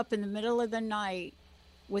woke up in the middle of the night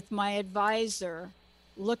with my advisor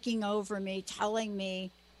looking over me, telling me,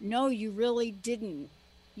 no, you really didn't.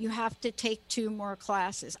 You have to take 2 more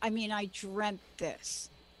classes. I mean, I dreamt this.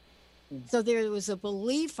 So there was a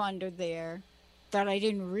belief under there that I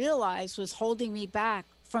didn't realize was holding me back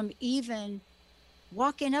from even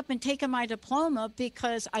walking up and taking my diploma,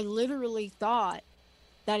 because I literally thought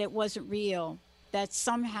that it wasn't real, that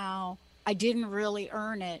somehow I didn't really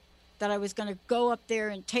earn it, that I was going to go up there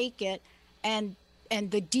and take it, and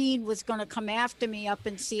the dean was going to come after me up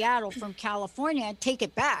in Seattle from California and take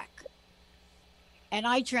it back. And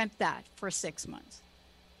I dreamt that for 6 months.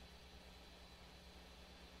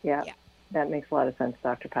 Yeah. that makes a lot of sense,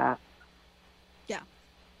 Dr. Pat. Yeah.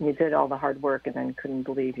 You did all the hard work and then couldn't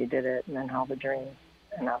believe you did it, and then all the dreams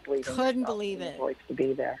and not believing. Couldn't believe it. Voice to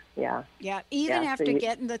be there. Yeah. Yeah. Even Yeah, so after you-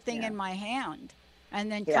 getting the thing yeah. in my hand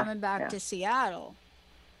and then Yeah, coming back yeah. to Seattle,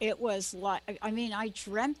 it was like, I mean, I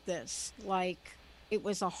dreamt this like it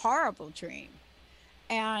was a horrible dream.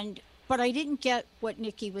 But I didn't get what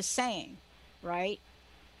Nikki was saying, right?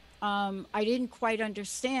 I didn't quite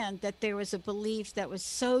understand that there was a belief that was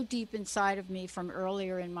so deep inside of me from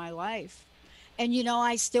earlier in my life. And,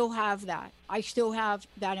 I still have that. I still have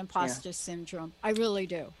that imposter syndrome. I really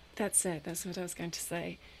do. That's it. That's what I was going to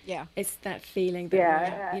say. Yeah. It's that feeling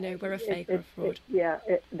that we're a fake or a fraud.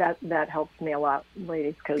 That helps me a lot,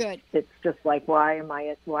 ladies, because Good. it's just like, why am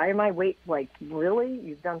I like, really?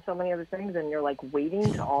 You've done so many other things, and you're like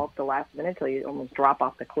waiting to all at the last minute till you almost drop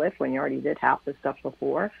off the cliff when you already did half the stuff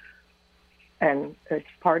before. And it's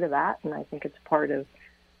part of that, and I think it's part of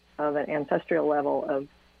an ancestral level of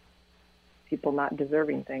people not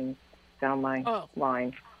deserving things down my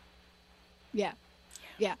line. Yeah.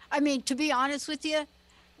 Yeah. I mean, to be honest with you,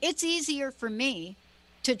 it's easier for me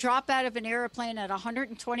to drop out of an airplane at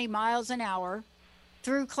 120 miles an hour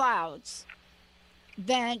through clouds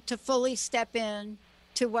than to fully step in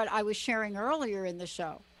to what I was sharing earlier in the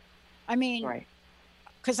show. I mean, Right.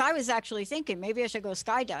 because I was actually thinking maybe I should go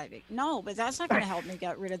skydiving. No, but that's not going to help me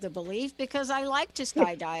get rid of the belief, because I like to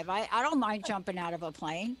skydive. I don't mind jumping out of a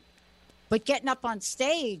plane. But getting up on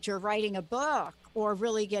stage or writing a book or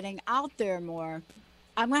really getting out there more,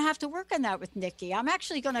 I'm going to have to work on that with Nikki. I'm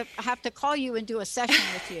actually going to have to call you and do a session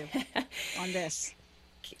with you on this.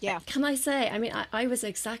 Yeah. Can I say, I mean, I was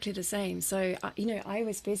exactly the same. So, I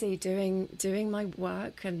was busy doing my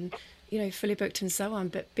work and, fully booked and so on.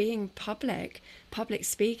 But being public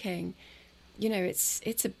speaking,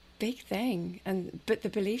 it's a big thing. But the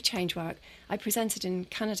belief change work, I presented in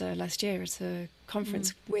Canada last year at a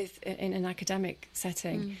conference in an academic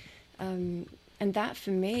setting. And that for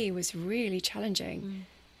me was really challenging.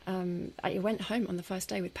 I went home on the first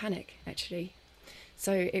day with panic, actually.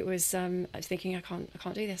 So it was, I was thinking, I can't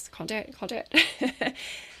do this, can't do it.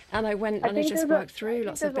 And I went and I just worked through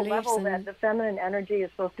lots of beliefs. There's a level that the feminine energy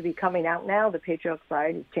is supposed to be coming out now. The patriarchal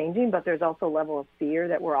side is changing, but there's also a level of fear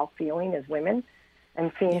that we're all feeling as women.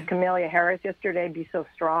 And seeing Camelia Harris yesterday be so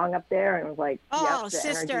strong up there, and it was like, yes, the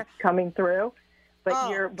energy's coming through.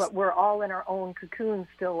 But but we're all in our own cocoons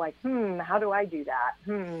still, like, how do I do that?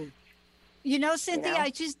 Cynthia, I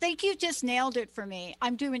just think you just nailed it for me.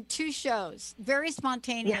 I'm doing 2 shows, very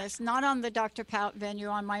spontaneous, not on the Dr. Pat venue,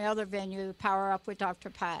 on my other venue, Power Up with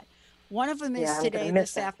Dr. Pat. One of them is today,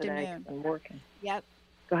 this afternoon. I'm working. Yep.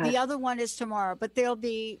 Go ahead. The other one is tomorrow, but they'll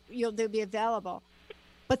be available.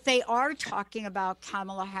 But they are talking about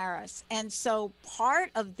Kamala Harris. And so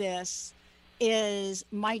part of this is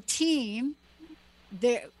my team.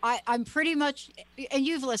 I'm pretty much, and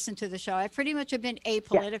you've listened to the show, I pretty much have been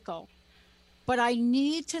apolitical. But I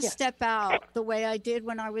need to step out the way I did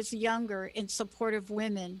when I was younger in support of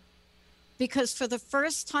women. Because for the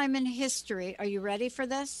first time in history, are you ready for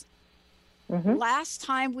this? Last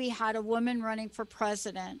time we had a woman running for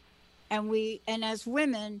president, and as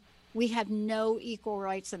women, we had no equal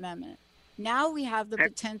rights amendment. Now we have the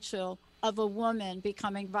potential of a woman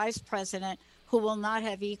becoming vice president who will not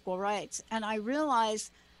have equal rights. And I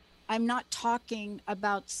realize I'm not talking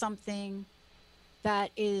about something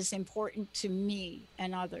that is important to me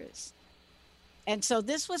and others. And so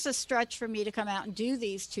this was a stretch for me to come out and do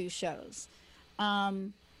these 2 shows.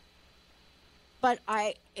 But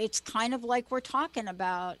it's kind of like we're talking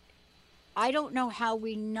about, I don't know how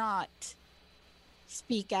we not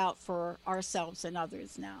speak out for ourselves and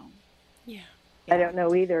others now. Yeah. I don't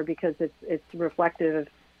know either, because it's reflective of,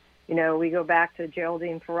 we go back to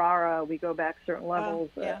Geraldine Ferrara, we go back certain levels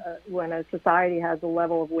when a society has a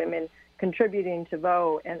level of women contributing to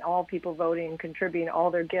vote and all people voting, contributing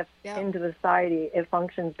all their gifts into the society, it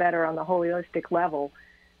functions better on the holistic level.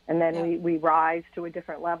 And then we rise to a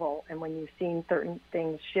different level. And when you've seen certain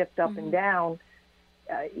things shift up and down,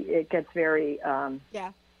 it gets very... And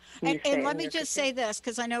let me just say this,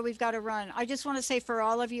 because I know we've got to run. I just want to say for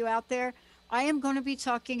all of you out there, I am going to be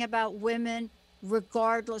talking about women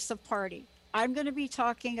regardless of party. I'm going to be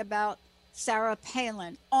talking about Sarah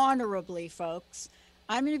Palin, honorably, folks.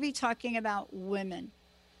 I'm going to be talking about women.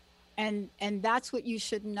 And that's what you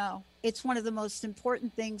should know. It's one of the most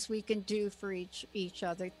important things we can do for each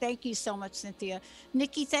other. Thank you so much, Cynthia.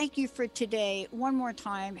 Nikki, thank you for today. One more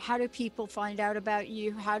time, how do people find out about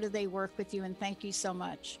you? How do they work with you? And thank you so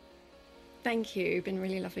much. Thank you. It's been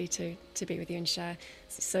really lovely to be with you and share.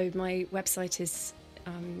 So my website is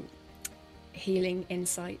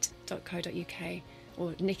healinginsight.co.uk,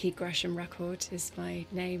 or Nikki Gresham Record is my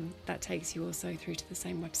name. That takes you also through to the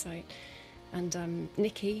same website. And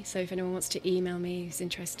Nikki, so if anyone wants to email me who's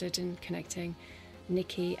interested in connecting,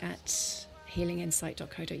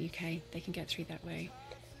 nikki@healinginsight.co.uk, they can get through that way.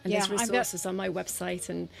 And there's resources on my website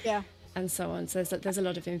and so on. So there's a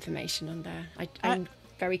lot of information on there. I'm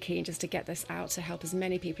very keen just to get this out to help as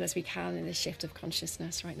many people as we can in this shift of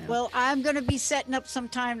consciousness right now. Well, I'm going to be setting up some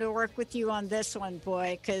time to work with you on this one,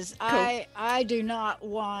 boy, because Cool. I do not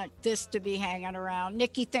want this to be hanging around.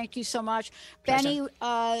 Nikki, thank you so much. Pleasure.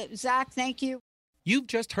 Benny, Zach, thank you. You've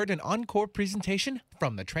just heard an encore presentation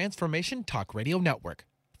from the Transformation Talk Radio Network.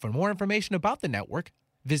 For more information about the network,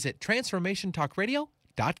 visit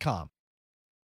transformationtalkradio.com.